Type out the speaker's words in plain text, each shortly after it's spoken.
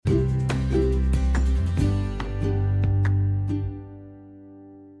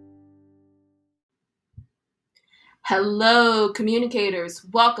Hello, communicators.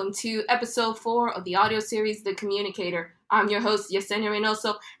 Welcome to episode 4 of the audio series, The Communicator. I'm your host, Yesenia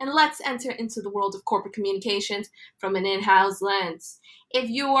Reynoso, and let's enter into the world of corporate communications from an in-house lens. If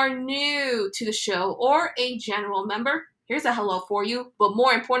you are new to the show or a general member, here's a hello for you, but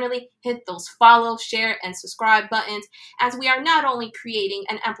more importantly, hit those follow, share, and subscribe buttons, as we are not only creating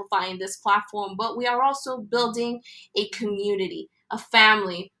and amplifying this platform, but we are also building a community, a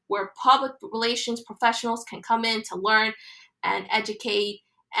family, where public relations professionals can come in to learn and educate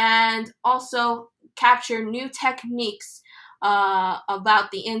and also capture new techniques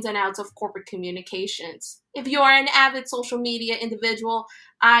about the ins and outs of corporate communications. If you are an avid social media individual,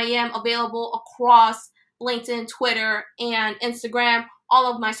 I am available across LinkedIn, Twitter, and Instagram.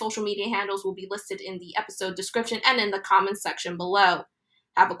 All of my social media handles will be listed in the episode description and in the comments section below.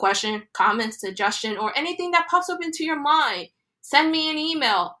 Have a question, comment, suggestion, or anything that pops up into your mind? Send me an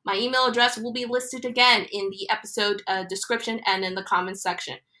email. My email address will be listed again in the episode description and in the comments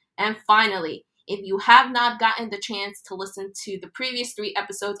section. And finally, if you have not gotten the chance to listen to the previous 3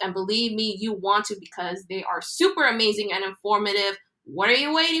 episodes, and believe me, you want to because they are super amazing and informative, what are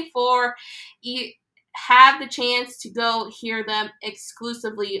you waiting for? You have the chance to go hear them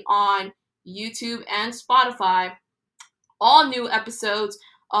exclusively on YouTube and Spotify. All new episodes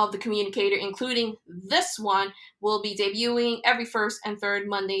of The Communicator, including this one, will be debuting every first and third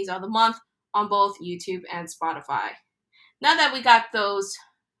Mondays of the month on both YouTube and Spotify. Now that we got those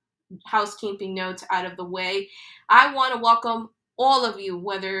housekeeping notes out of the way, I want to welcome all of you,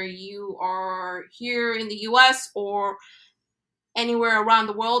 whether you are here in the US or anywhere around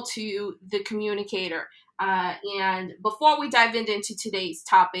the world, to The Communicator. And before we dive into today's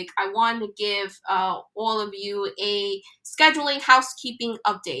topic, I want to give all of you a scheduling housekeeping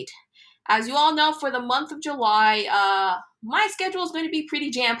update. As you all know, for the month of July, my schedule is going to be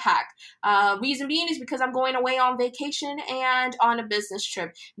pretty jam-packed. Reason being is because I'm going away on vacation and on a business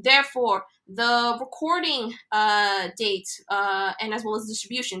trip. Therefore, the recording dates and as well as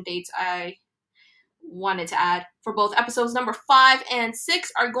distribution dates I wanted to add for both episodes number 5 and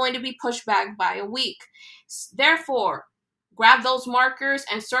 6 are going to be pushed back by a week. Therefore, grab those markers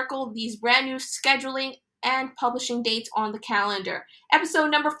and circle these brand new scheduling and publishing dates on the calendar.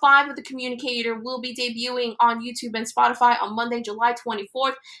 Episode number 5 of The Communicator will be debuting on YouTube and Spotify on Monday, July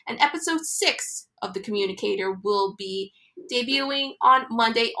 24th, and episode 6 of The Communicator will be debuting on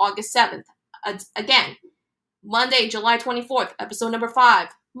Monday, August 7th. Again, Monday, July 24th, episode number 5.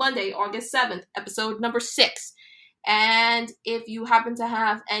 Monday, August 7th, episode number 6. And if you happen to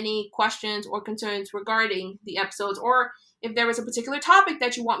have any questions or concerns regarding the episodes, or if there is a particular topic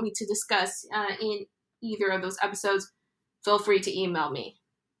that you want me to discuss in either of those episodes, feel free to email me.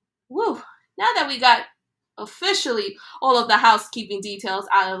 Woo! Now that we got officially all of the housekeeping details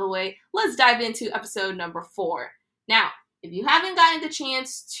out of the way, let's dive into episode number 4. Now, if you haven't gotten the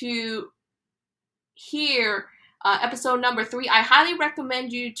chance to hear episode number 3, I highly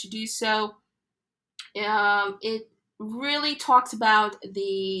recommend you to do so. It really talks about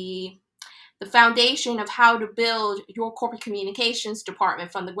the foundation of how to build your corporate communications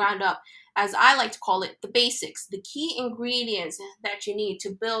department from the ground up. As I like to call it, the basics, the key ingredients that you need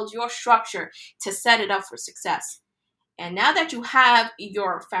to build your structure to set it up for success. And now that you have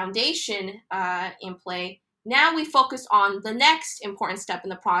your foundation in play, now we focus on the next important step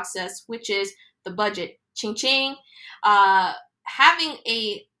in the process, which is the budget. Ching ching. Having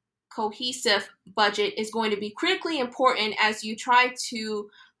a cohesive budget is going to be critically important as you try to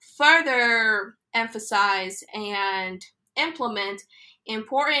further emphasize and implement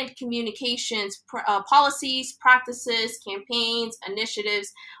important communications policies, practices, campaigns,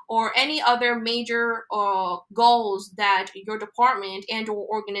 initiatives, or any other major goals that your department and or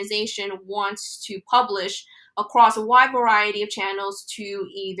organization wants to publish across a wide variety of channels to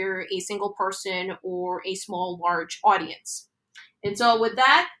either a single person or a small, large audience. And so with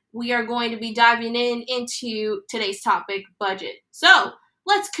that, we are going to be diving into today's topic, budget. So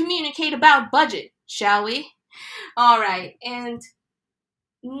let's communicate about budget, shall we? All right. And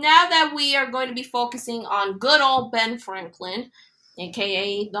now that we are going to be focusing on good old Ben Franklin,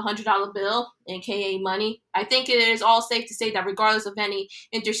 aka the $100 bill, aka money, I think it is all safe to say that regardless of any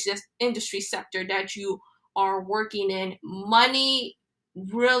industry sector that you are working in, money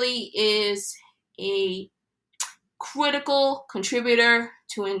really is a critical contributor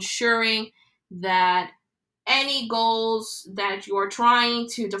to ensuring that any goals that you are trying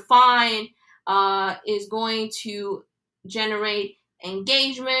to define is going to generate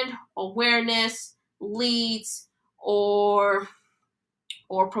engagement, awareness, leads, or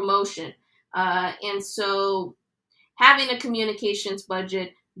promotion. And so having a communications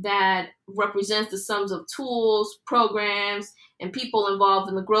budget that represents the sums of tools, programs, and people involved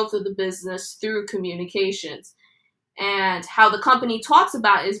in the growth of the business through communications. And how the company talks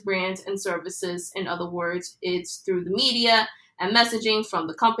about its brands and services, in other words, it's through the media and messaging from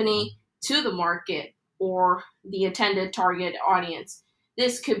the company to the market or the intended target audience.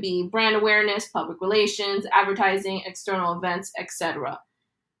 This could be brand awareness, public relations, advertising, external events, etc.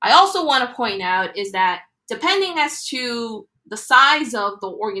 I also want to point out is that depending as to the size of the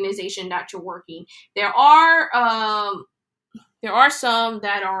organization that you're working, there are some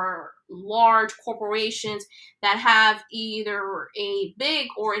that are large corporations that have either a big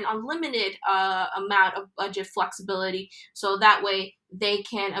or an unlimited amount of budget flexibility, so that way they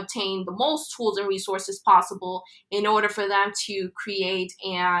can obtain the most tools and resources possible in order for them to create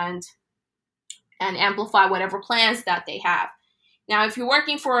and amplify whatever plans that they have. Now, if you're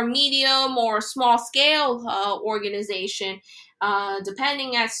working for a medium or small scale organization,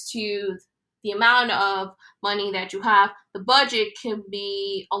 depending as to the amount of money that you have, the budget can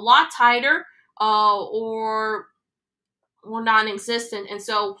be a lot tighter or non-existent. And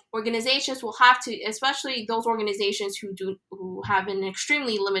so organizations will have to, especially those organizations who have an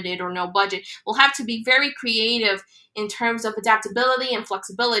extremely limited or no budget, will have to be very creative in terms of adaptability and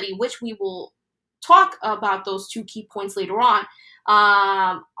flexibility, which we will talk about those two key points later on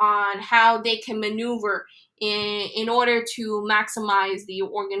how they can maneuver in order to maximize the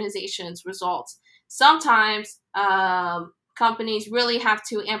organization's results. Sometimes companies really have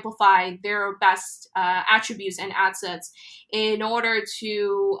to amplify their best attributes and assets in order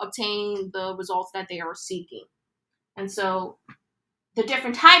to obtain the results that they are seeking. And so the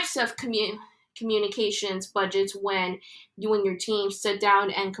different types of communications budgets when you and your team sit down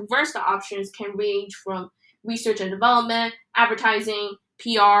and converse the options can range from research and development, advertising,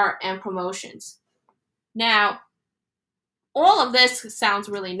 PR, and promotions. Now, all of this sounds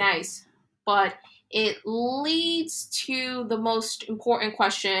really nice, but it leads to the most important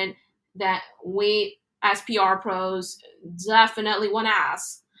question that we as PR pros definitely want to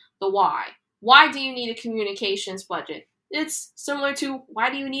ask: the why. Why do you need a communications budget? It's similar to why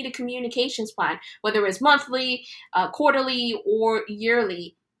do you need a communications plan, whether it's monthly, quarterly, or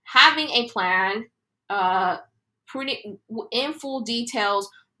yearly. Having a plan pretty in full details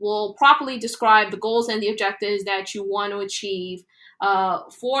will properly describe the goals and the objectives that you want to achieve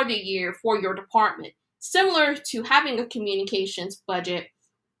for the year for your department. Similar to having a communications budget,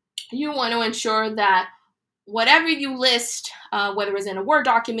 you want to ensure that whatever you list, whether it's in a Word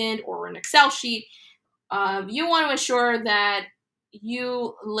document or an Excel sheet, you want to ensure that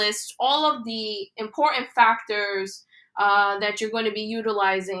you list all of the important factors that you're going to be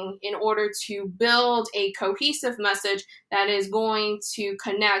utilizing in order to build a cohesive message that is going to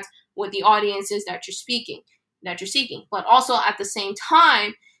connect with the audiences that you're seeking. But also at the same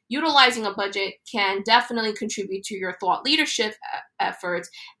time, utilizing a budget can definitely contribute to your thought leadership efforts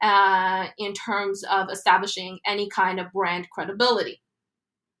in terms of establishing any kind of brand credibility.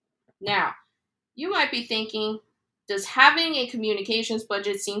 Now, you might be thinking, does having a communications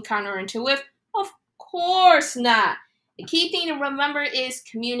budget seem counterintuitive? Of course not. The key thing to remember is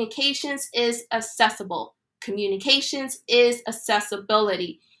communications is accessible. Communications is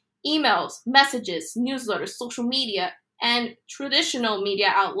accessibility. Emails, messages, newsletters, social media, and traditional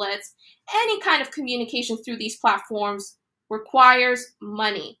media outlets, any kind of communication through these platforms requires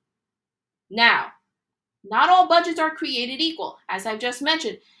money. Now, not all budgets are created equal, as I've just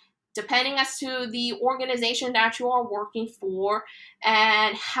mentioned, depending as to the organization that you are working for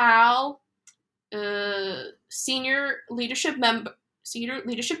and how senior leadership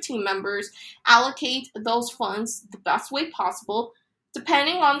team members allocate those funds the best way possible.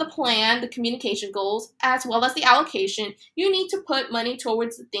 Depending on the plan, the communication goals, as well as the allocation, you need to put money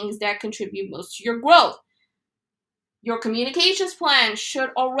towards the things that contribute most to your growth. Your communications plan should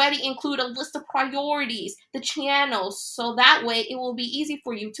already include a list of priorities, the channels, so that way it will be easy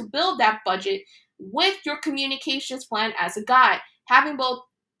for you to build that budget with your communications plan as a guide. Having both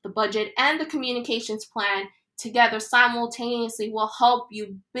the budget and the communications plan together simultaneously will help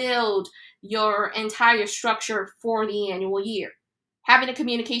you build your entire structure for the annual year. Having a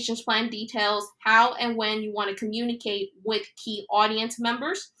communications plan details how and when you want to communicate with key audience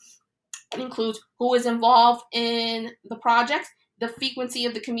members. It includes who is involved in the project, the frequency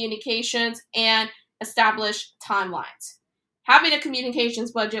of the communications, and establish timelines. Having a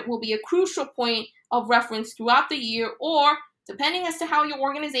communications budget will be a crucial point of reference throughout the year, or depending as to how your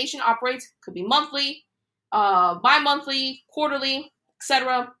organization operates, could be monthly, bi-monthly, quarterly,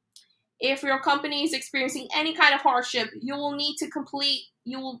 etc. If your company is experiencing any kind of hardship, you will need a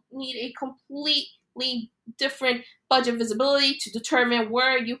complete different budget visibility to determine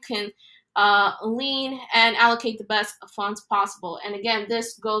where you can lean and allocate the best funds possible. And again,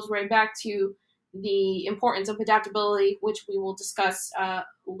 this goes right back to the importance of adaptability, which we will discuss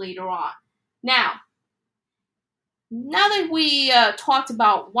later on. Now that we talked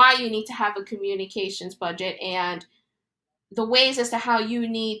about why you need to have a communications budget and the ways as to how you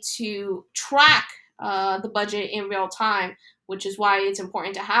need to track the budget in real time, which is why it's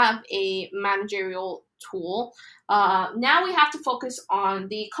important to have a managerial tool, now we have to focus on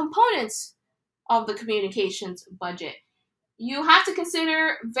the components of the communications budget. You have to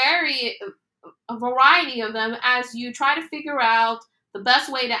consider a variety of them as you try to figure out the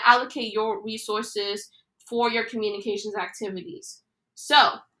best way to allocate your resources for your communications activities.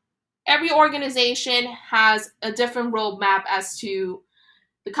 So, every organization has a different roadmap as to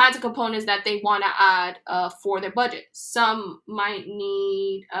the kinds of components that they want to add for their budget. Some might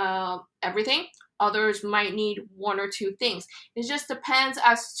need everything. Others might need one or two things. It just depends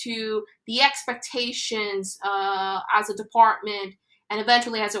as to the expectations as a department and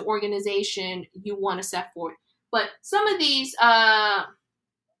eventually as an organization you want to set forth. But some of these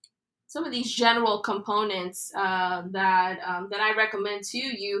general components that I recommend to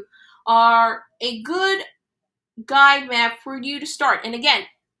you are a good guide map for you to start. And again,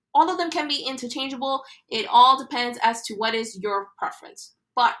 all of them can be interchangeable. It all depends as to what is your preference.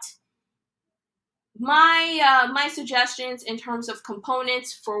 But my suggestions in terms of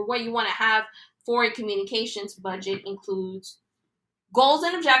components for what you want to have for a communications budget includes goals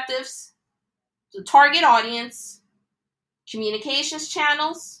and objectives, the target audience, communications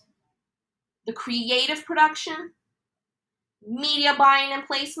channels, the creative production, media buying and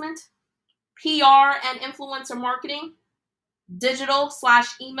placement, PR and influencer marketing,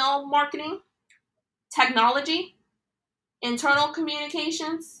 digital/email marketing, technology, internal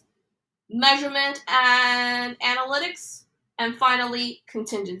communications, measurement and analytics, and finally,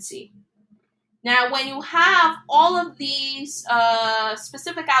 contingency. Now, when you have all of these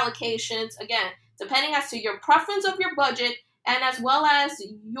specific allocations, again, depending as to your preference of your budget and as well as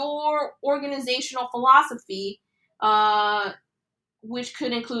your organizational philosophy, which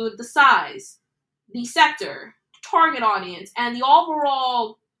could include the size, the sector, target audience, and the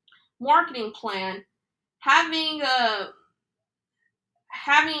overall marketing plan, having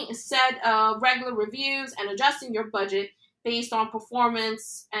set regular reviews and adjusting your budget based on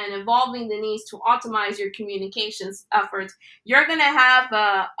performance and involving the needs to optimize your communications efforts, you're going to have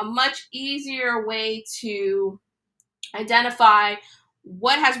a much easier way to identify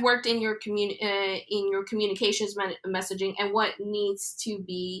what has worked in your communications messaging and what needs to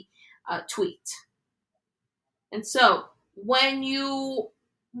be tweaked. And so when you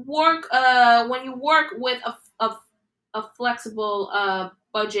work with a flexible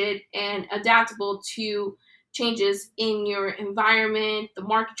budget and adaptable to changes in your environment, the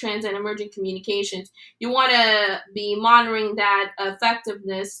market trends, and emerging communications, you want to be monitoring that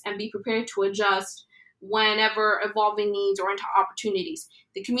effectiveness and be prepared to adjust whenever evolving needs or into opportunities.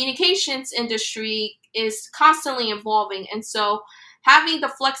 The communications industry is constantly evolving, and so having the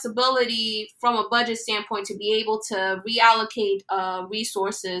flexibility from a budget standpoint to be able to reallocate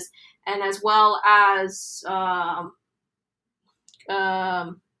resources and as well as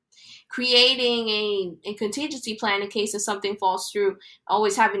creating a contingency plan in case if something falls through,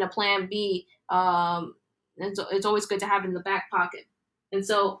 always having a plan B, it's always good to have in the back pocket. And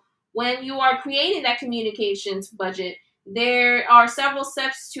so when you are creating that communications budget, there are several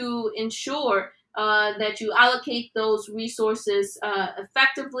steps to ensure that you allocate those resources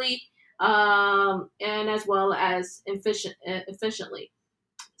effectively and as well as efficiently.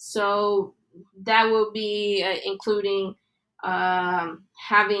 So that will be including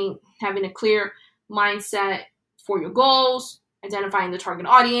having a clear mindset for your goals, identifying the target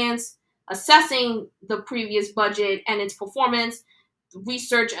audience, assessing the previous budget and its performance,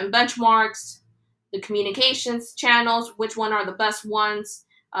 research and benchmarks, the communications channels, which one are the best ones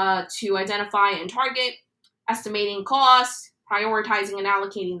to identify and target, estimating costs, prioritizing and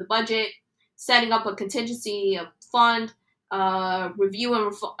allocating the budget, setting up a contingency fund, review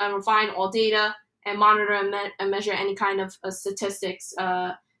and refine all data, and monitor and measure any kind of statistics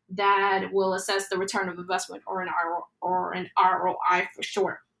that will assess the return of investment or an ROI for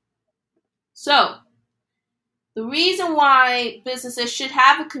short. So, the reason why businesses should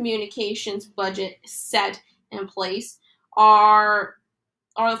have a communications budget set in place are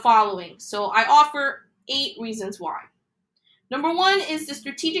the following. So I offer 8 reasons why. Number 1 is the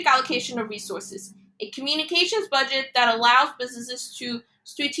strategic allocation of resources. A communications budget that allows businesses to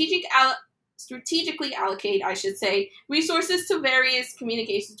strategically allocate, resources to various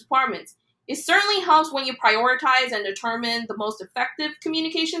communications departments. It certainly helps when you prioritize and determine the most effective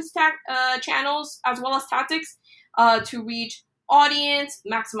communications channels as well as tactics to reach audience,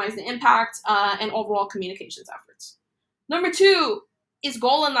 maximize the impact, and overall communications efforts. Number 2 is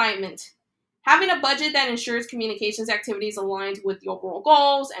goal alignment. Having a budget that ensures communications activities aligned with the overall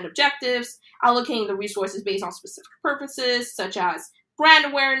goals and objectives, allocating the resources based on specific purposes such as brand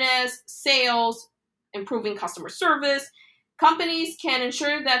awareness, sales, improving customer service. Companies can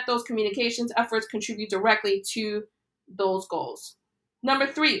ensure that those communications efforts contribute directly to those goals. Number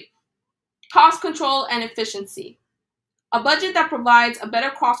 3, cost control and efficiency. A budget that provides a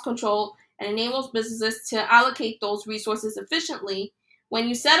better cost control and enables businesses to allocate those resources efficiently. When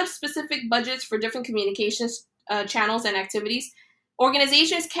you set up specific budgets for different communications channels and activities,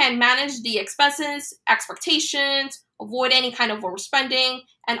 organizations can manage the expenses, expectations, avoid any kind of overspending,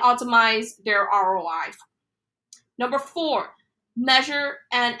 and optimize their ROI. Number 4, measure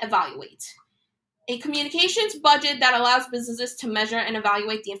and evaluate. A communications budget that allows businesses to measure and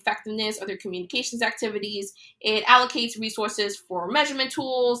evaluate the effectiveness of their communications activities. It allocates resources for measurement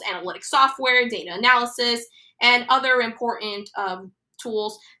tools, analytic software, data analysis, and other important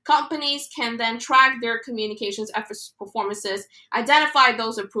tools. Companies can then track their communications efforts performances, identify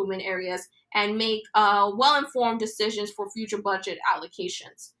those improvement areas, and make well-informed decisions for future budget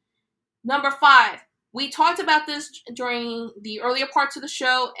allocations. Number 5, we talked about this during the earlier parts of the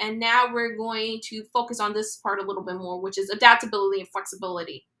show, and now we're going to focus on this part a little bit more, which is adaptability and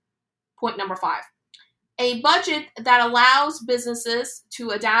flexibility. Point number 5. A budget that allows businesses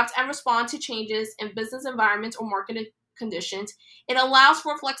to adapt and respond to changes in business environments or market conditions. It allows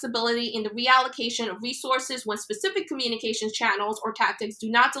for flexibility in the reallocation of resources when specific communications channels or tactics do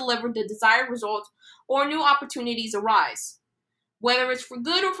not deliver the desired results or new opportunities arise. Whether it's for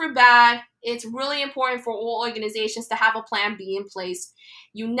good or for bad, it's really important for all organizations to have a plan B in place.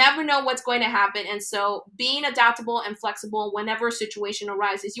 You never know what's going to happen, and so being adaptable and flexible whenever a situation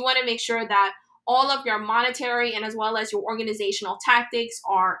arises, you want to make sure that all of your monetary and as well as your organizational tactics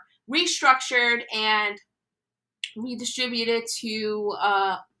are restructured and redistributed to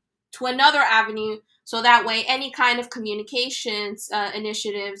another avenue, so that way any kind of communications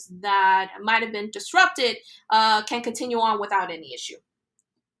initiatives that might have been disrupted can continue on without any issue.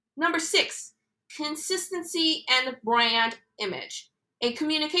 Number 6, consistency and brand image. A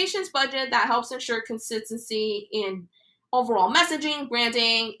communications budget that helps ensure consistency in overall messaging,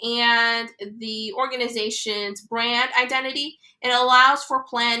 branding, and the organization's brand identity. It allows for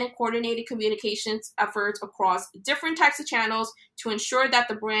planned and coordinated communications efforts across different types of channels to ensure that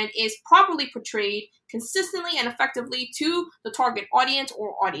the brand is properly portrayed consistently and effectively to the target audience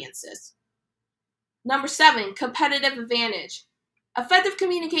or audiences. Number 7, competitive advantage. Effective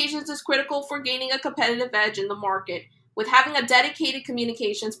communications is critical for gaining a competitive edge in the market. With having a dedicated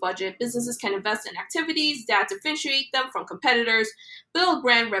communications budget, businesses can invest in activities that differentiate them from competitors, build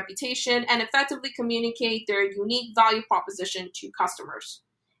brand reputation, and effectively communicate their unique value proposition to customers.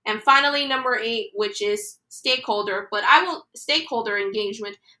 And finally, number 8, which is stakeholder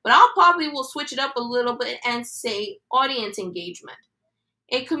engagement, but I'll probably will switch it up a little bit and say audience engagement.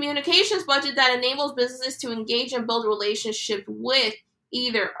 A communications budget that enables businesses to engage and build relationships with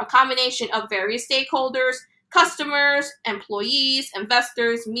either a combination of various stakeholders, customers, employees,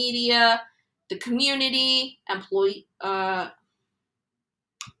 investors, media, the community,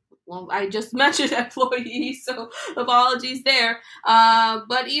 well, I just mentioned employees, so apologies there.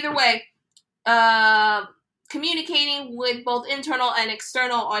 But either way, communicating with both internal and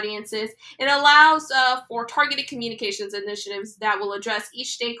external audiences, it allows for targeted communications initiatives that will address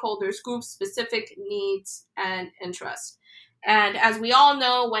each stakeholder's group's specific needs and interests. And as we all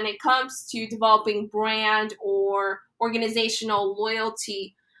know, when it comes to developing brand or organizational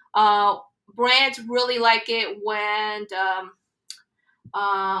loyalty, brands really like it when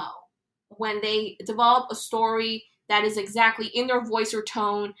they develop a story that is exactly in their voice or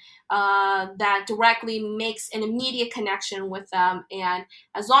tone, that directly makes an immediate connection with them. And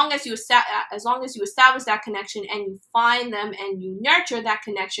as long as you establish that connection and you find them and you nurture that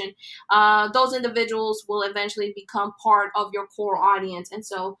connection, those individuals will eventually become part of your core audience. And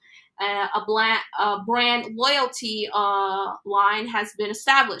so a brand loyalty line has been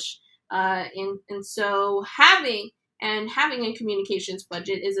established. And so having a communications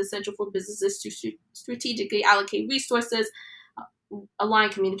budget is essential for businesses to strategically allocate resources, align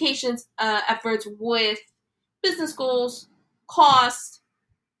communications efforts with business goals, cost,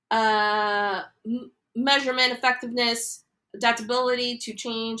 measurement effectiveness, adaptability to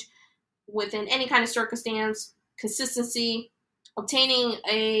change within any kind of circumstance, consistency, obtaining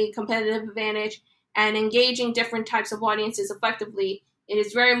a competitive advantage, and engaging different types of audiences effectively It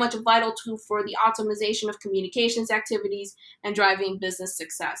is very much a vital tool for the optimization of communications activities and driving business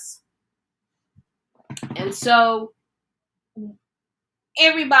success. And so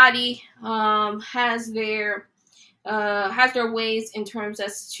everybody has their ways in terms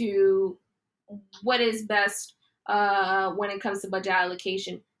as to what is best when it comes to budget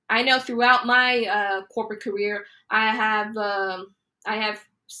allocation. I know throughout my corporate career, I have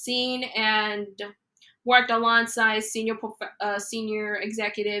seen and worked alongside senior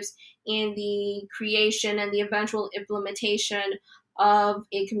executives in the creation and the eventual implementation of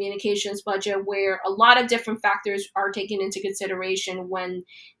a communications budget, where a lot of different factors are taken into consideration when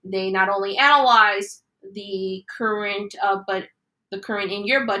they not only analyze the current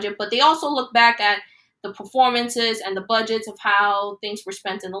in-year budget, but they also look back at the performances and the budgets of how things were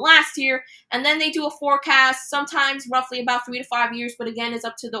spent in the last year. And then they do a forecast, sometimes roughly about 3 to 5 years, but again, it's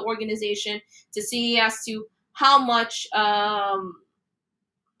up to the organization to see as to how much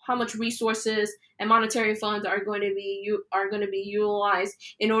resources and monetary funds are going to be utilized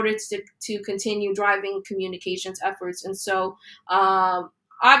in order to continue driving communications efforts. And so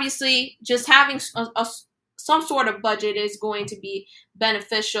obviously just having some sort of budget is going to be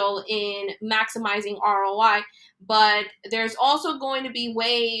beneficial in maximizing ROI, but there's also going to be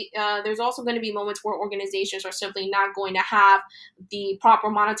moments where organizations are simply not going to have the proper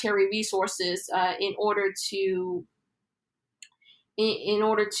monetary resources in order to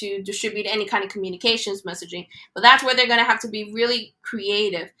distribute any kind of communications messaging. But that's where they're going to have to be really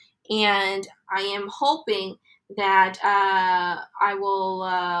creative. And I am hoping that I will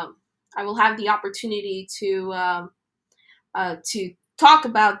have the opportunity to talk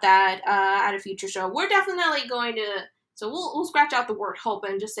about that at a future show. We're definitely going to. So we'll scratch out the word hope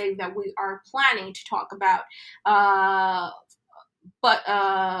and just say that we are planning to talk about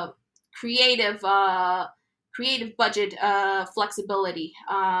creative budget flexibility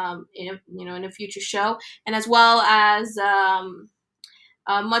in a future show, and as well as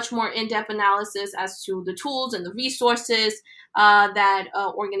much more in-depth analysis as to the tools and the resources that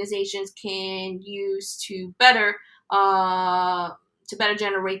organizations can use to better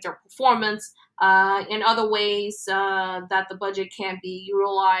generate their performance, and other ways that the budget can be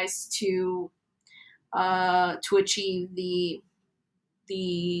utilized to achieve the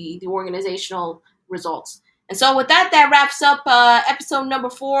organizational results. And so with that wraps up episode number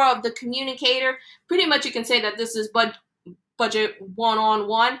 4 of The Communicator. Pretty much you can say that this is budget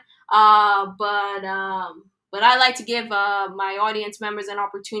one-on-one, but I like to give my audience members an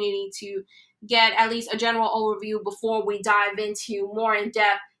opportunity to get at least a general overview before we dive into more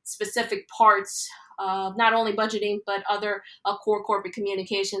in-depth specific parts of not only budgeting, but other core corporate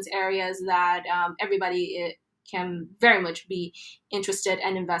communications areas that everybody can very much be interested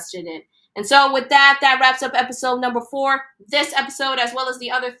and invested in. And so with that wraps up episode number 4. This episode, as well as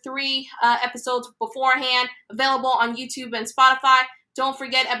the other 3 episodes beforehand, available on YouTube and Spotify. Don't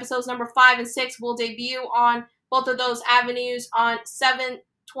forget, episodes number 5 and 6 will debut on both of those avenues on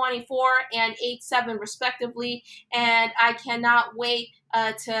 7/24 and 8/7 respectively. And I cannot wait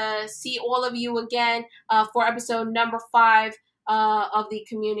to see all of you again for episode number 5 of The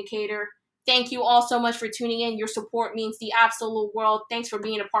Communicator. Thank you all so much for tuning in. Your support means the absolute world. Thanks for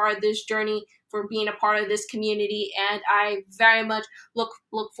being a part of this journey, for being a part of this community, and I very much look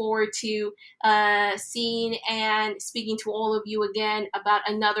forward to seeing and speaking to all of you again about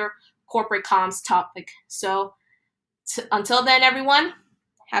another corporate comms topic. So until then, everyone,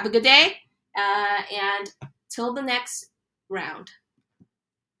 have a good day, and till the next round.